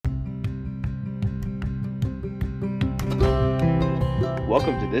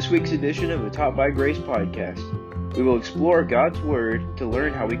Welcome to this week's edition of the Taught by Grace podcast. We will explore God's Word to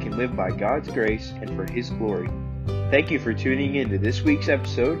learn how we can live by God's grace and for His glory. Thank you for tuning in to this week's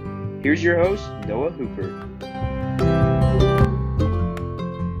episode. Here's your host, Noah Hooper.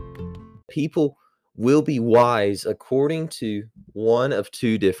 People will be wise according to one of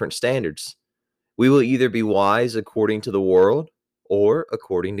two different standards. We will either be wise according to the world or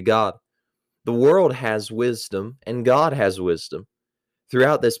according to God. The world has wisdom and God has wisdom.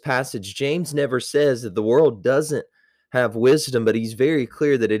 Throughout this passage, James never says that the world doesn't have wisdom, but he's very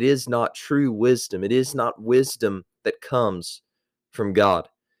clear that it is not true wisdom. It is not wisdom that comes from God.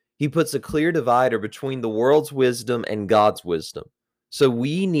 He puts a clear divider between the world's wisdom and God's wisdom. So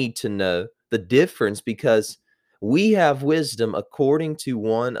we need to know the difference because we have wisdom according to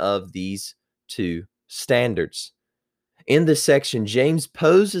one of these two standards. In this section, James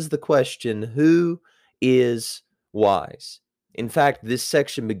poses the question, who is wise? In fact, this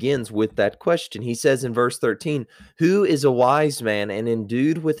section begins with that question. He says in verse 13, who is a wise man and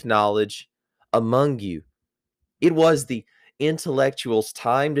endued with knowledge among you? It was the intellectuals'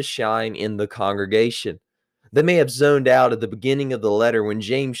 time to shine in the congregation. They may have zoned out at the beginning of the letter when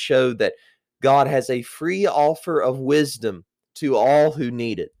James showed that God has a free offer of wisdom to all who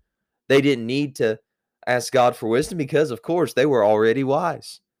need it. They didn't need to ask God for wisdom because, of course, they were already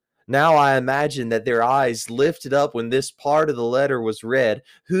wise. Now I imagine that their eyes lifted up when this part of the letter was read,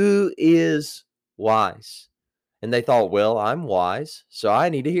 who is wise? And they thought, well, I'm wise, so I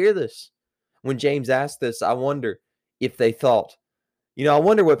need to hear this. When James asked this, I wonder if they thought, I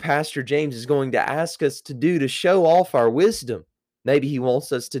wonder what Pastor James is going to ask us to do to show off our wisdom. Maybe he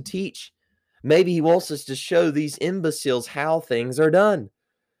wants us to teach. Maybe he wants us to show these imbeciles how things are done.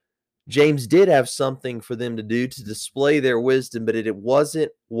 James did have something for them to do to display their wisdom, but it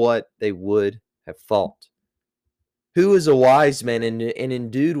wasn't what they would have thought. Who is a wise man and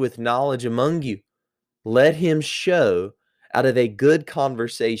endued with knowledge among you? Let him show out of a good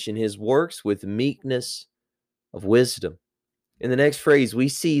conversation his works with meekness of wisdom. In the next phrase, we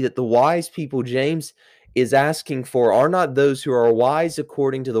see that the wise people James is asking for are not those who are wise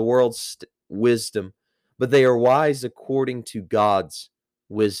according to the world's wisdom, but they are wise according to God's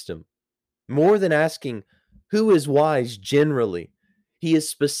wisdom. More than asking who is wise generally, he is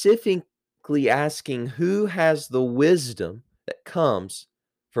specifically asking who has the wisdom that comes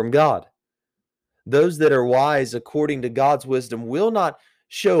from God. Those that are wise according to God's wisdom will not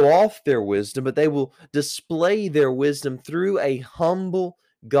show off their wisdom, but they will display their wisdom through a humble,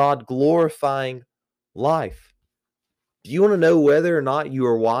 God-glorifying life. Do you want to know whether or not you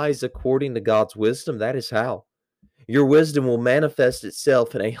are wise according to God's wisdom? That is how. Your wisdom will manifest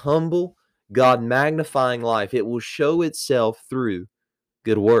itself in a humble, God-magnifying life. It will show itself through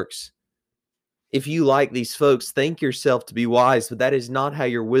good works. If you, like these folks, think yourself to be wise, but that is not how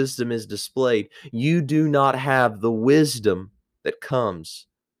your wisdom is displayed, you do not have the wisdom that comes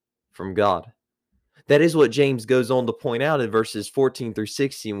from God. That is what James goes on to point out in verses 14 through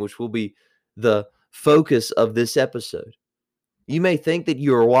 16, which will be the focus of this episode. You may think that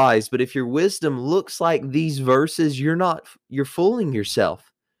you are wise, but if your wisdom looks like these verses, you're fooling yourself.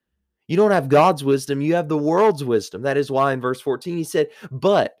 You don't have God's wisdom, you have the world's wisdom. That is why in verse 14 he said,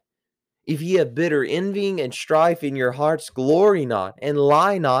 but if ye have bitter envying and strife in your hearts, glory not and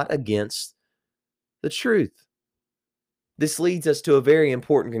lie not against the truth. This leads us to a very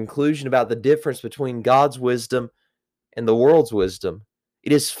important conclusion about the difference between God's wisdom and the world's wisdom.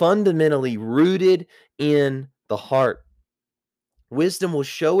 It is fundamentally rooted in the heart. Wisdom will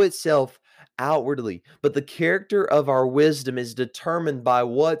show itself outwardly, but the character of our wisdom is determined by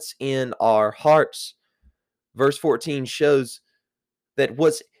what's in our hearts. Verse 14 shows that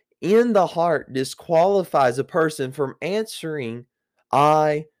what's in the heart disqualifies a person from answering,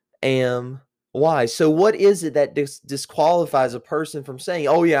 I am wise. So what is it that disqualifies a person from saying,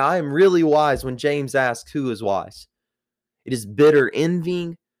 oh yeah, I am really wise, when James asks who is wise? It is bitter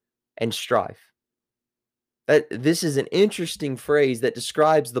envying and strife. This is an interesting phrase that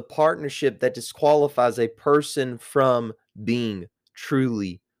describes the partnership that disqualifies a person from being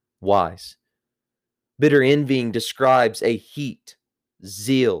truly wise. Bitter envying describes a heat,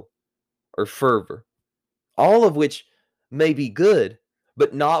 zeal, or fervor, all of which may be good,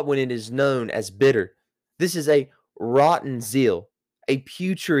 but not when it is known as bitter. This is a rotten zeal, a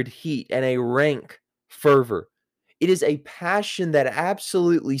putrid heat, and a rank fervor. It is a passion that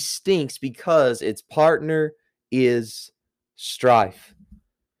absolutely stinks because its partner is strife.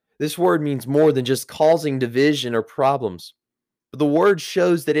 This word means more than just causing division or problems, but the word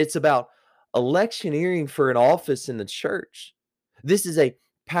shows that it's about electioneering for an office in the church. This is a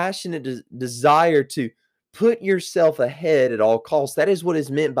passionate desire to Put yourself ahead at all costs. That is what is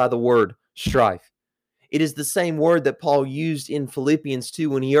meant by the word strife. It is the same word that Paul used in Philippians 2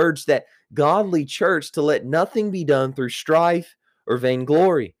 when he urged that godly church to let nothing be done through strife or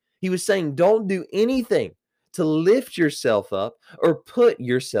vainglory. He was saying, don't do anything to lift yourself up or put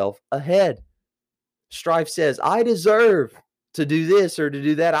yourself ahead. Strife says, I deserve to do this or to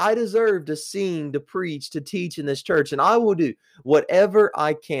do that. I deserve to sing, to preach, to teach in this church, and I will do whatever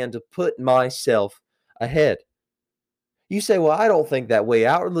I can to put myself ahead. You say, well, I don't think that way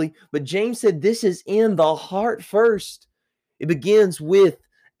outwardly, but James said this is in the heart first. It begins with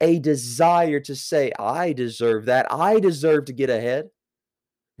a desire to say, I deserve that. I deserve to get ahead.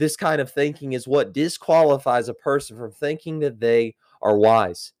 This kind of thinking is what disqualifies a person from thinking that they are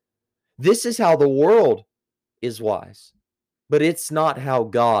wise. This is how the world is wise, but it's not how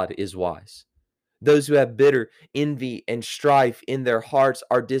God is wise. Those who have bitter envy and strife in their hearts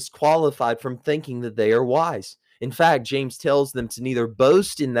are disqualified from thinking that they are wise. In fact, James tells them to neither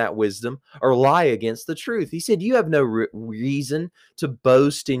boast in that wisdom or lie against the truth. He said, you have no reason to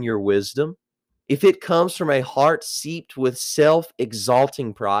boast in your wisdom if it comes from a heart seeped with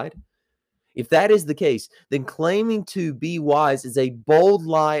self-exalting pride. If that is the case, then claiming to be wise is a bold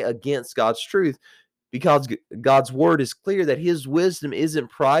lie against God's truth, because God's word is clear that his wisdom isn't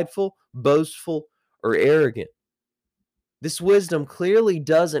prideful, boastful, or arrogant. This wisdom clearly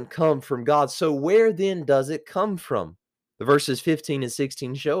doesn't come from God. So where then does it come from? The verses 15 and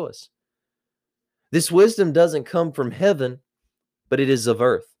 16 show us. This wisdom doesn't come from heaven, but it is of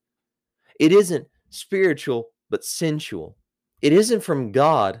earth. It isn't spiritual, but sensual. It isn't from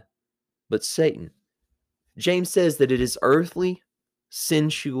God, but Satan. James says that it is earthly,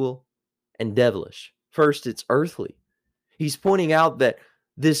 sensual, and devilish. First, it's earthly. He's pointing out that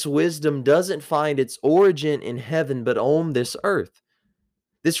this wisdom doesn't find its origin in heaven, but on this earth.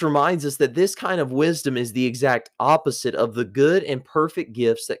 This reminds us that this kind of wisdom is the exact opposite of the good and perfect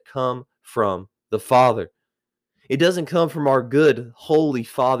gifts that come from the Father. It doesn't come from our good, holy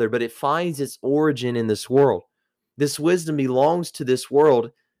Father, but it finds its origin in this world. This wisdom belongs to this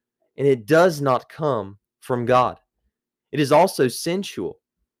world, and it does not come from God. It is also sensual.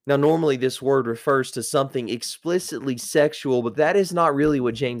 Now, normally this word refers to something explicitly sexual, but that is not really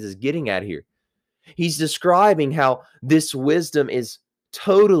what James is getting at here. He's describing how this wisdom is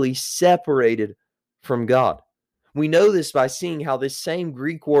totally separated from God. We know this by seeing how this same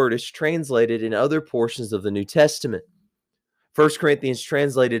Greek word is translated in other portions of the New Testament. 1 Corinthians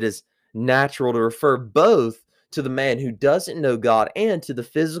translated as natural to refer both to the man who doesn't know God and to the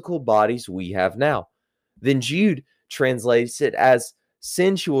physical bodies we have now. Then Jude translates it as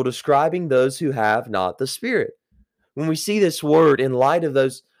sensual, describing those who have not the Spirit. When we see this word in light of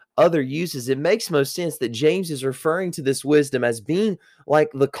those other uses, it makes most sense that James is referring to this wisdom as being like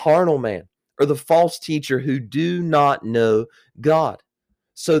the carnal man or the false teacher who do not know God.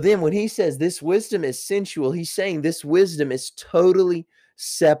 So then when he says this wisdom is sensual, he's saying this wisdom is totally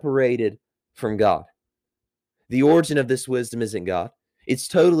separated from God. The origin of this wisdom isn't God. It's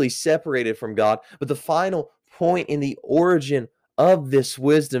totally separated from God. But the final point in the origin of this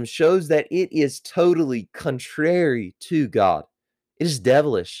wisdom shows that it is totally contrary to God. It is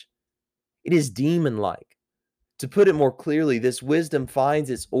devilish. It is demon-like. To put it more clearly, this wisdom finds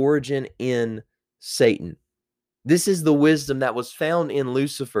its origin in Satan. This is the wisdom that was found in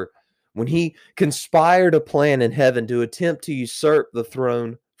Lucifer when he conspired a plan in heaven to attempt to usurp the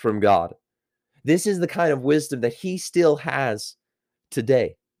throne from God. This is the kind of wisdom that he still has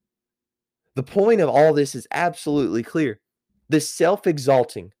today. The point of all this is absolutely clear. This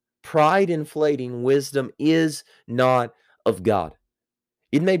self-exalting, pride-inflating wisdom is not of God.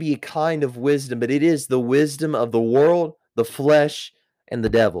 It may be a kind of wisdom, but it is the wisdom of the world, the flesh, and the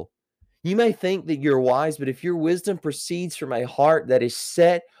devil. You may think that you're wise, but if your wisdom proceeds from a heart that is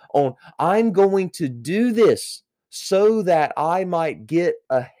set on, I'm going to do this so that I might get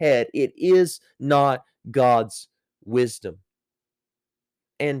ahead, it is not God's wisdom.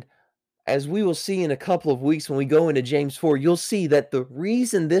 And as we will see in a couple of weeks when we go into James 4, you'll see that the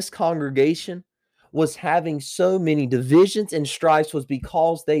reason this congregation was having so many divisions and strifes was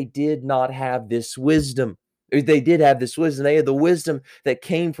because they did not have this wisdom. They did have this wisdom. They had the wisdom that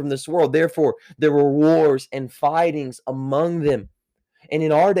came from this world. Therefore, there were wars and fightings among them. And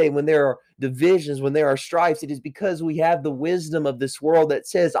in our day, when there are divisions, when there are strifes, it is because we have the wisdom of this world that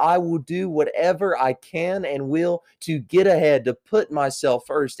says, I will do whatever I can and will to get ahead, to put myself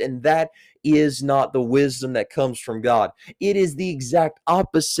first. And that is not the wisdom that comes from God. It is the exact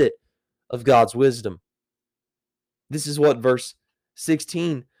opposite of God's wisdom. This is what verse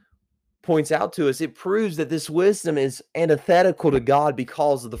 16 points out to us, it proves that this wisdom is antithetical to God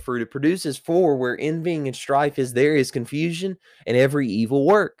because of the fruit it produces. For where envying and strife is, there is confusion and every evil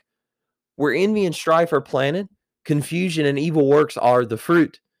work. Where envy and strife are planted, confusion and evil works are the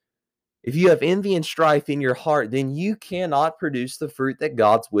fruit. If you have envy and strife in your heart, then you cannot produce the fruit that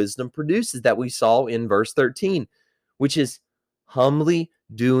God's wisdom produces, that we saw in verse 13, which is humbly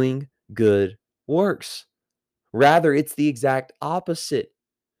doing good works. Rather, it's the exact opposite.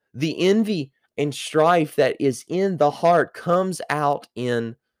 The envy and strife that is in the heart comes out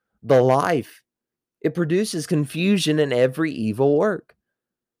in the life. It produces confusion and every evil work.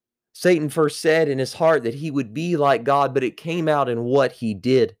 Satan first said in his heart that he would be like God, but it came out in what he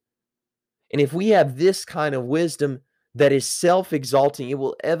did. And if we have this kind of wisdom that is self-exalting, it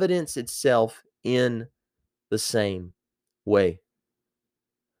will evidence itself in the same way.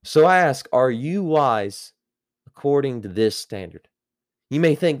 So I ask, are you wise according to this standard? You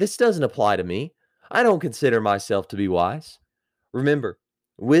may think, this doesn't apply to me. I don't consider myself to be wise. Remember,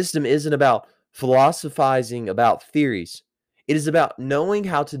 wisdom isn't about philosophizing about theories. It is about knowing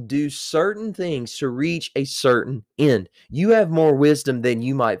how to do certain things to reach a certain end. You have more wisdom than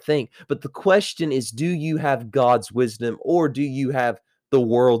you might think, but the question is, do you have God's wisdom or do you have the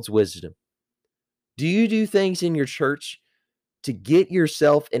world's wisdom? Do you do things in your church to get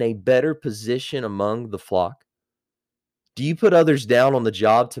yourself in a better position among the flock? Do you put others down on the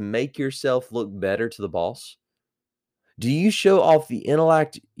job to make yourself look better to the boss? Do you show off the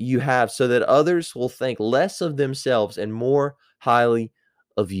intellect you have so that others will think less of themselves and more highly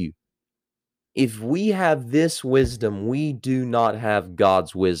of you? If we have this wisdom, we do not have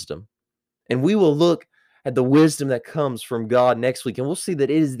God's wisdom. And we will look at the wisdom that comes from God next week, and we'll see that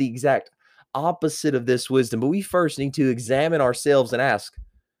it is the exact opposite of this wisdom. But we first need to examine ourselves and ask,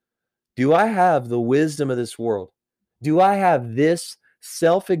 do I have the wisdom of this world? Do I have this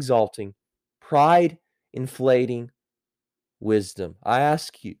self-exalting, pride-inflating wisdom? I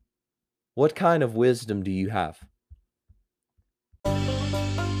ask you, what kind of wisdom do you have?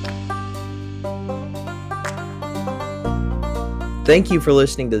 Thank you for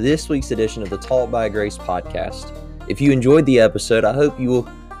listening to this week's edition of the Taught by Grace podcast. If you enjoyed the episode, I hope you will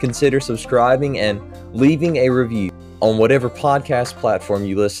consider subscribing and leaving a review on whatever podcast platform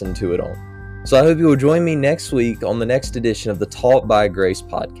you listen to it on. So I hope you will join me next week on the next edition of the Taught by Grace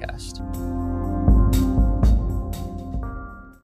podcast.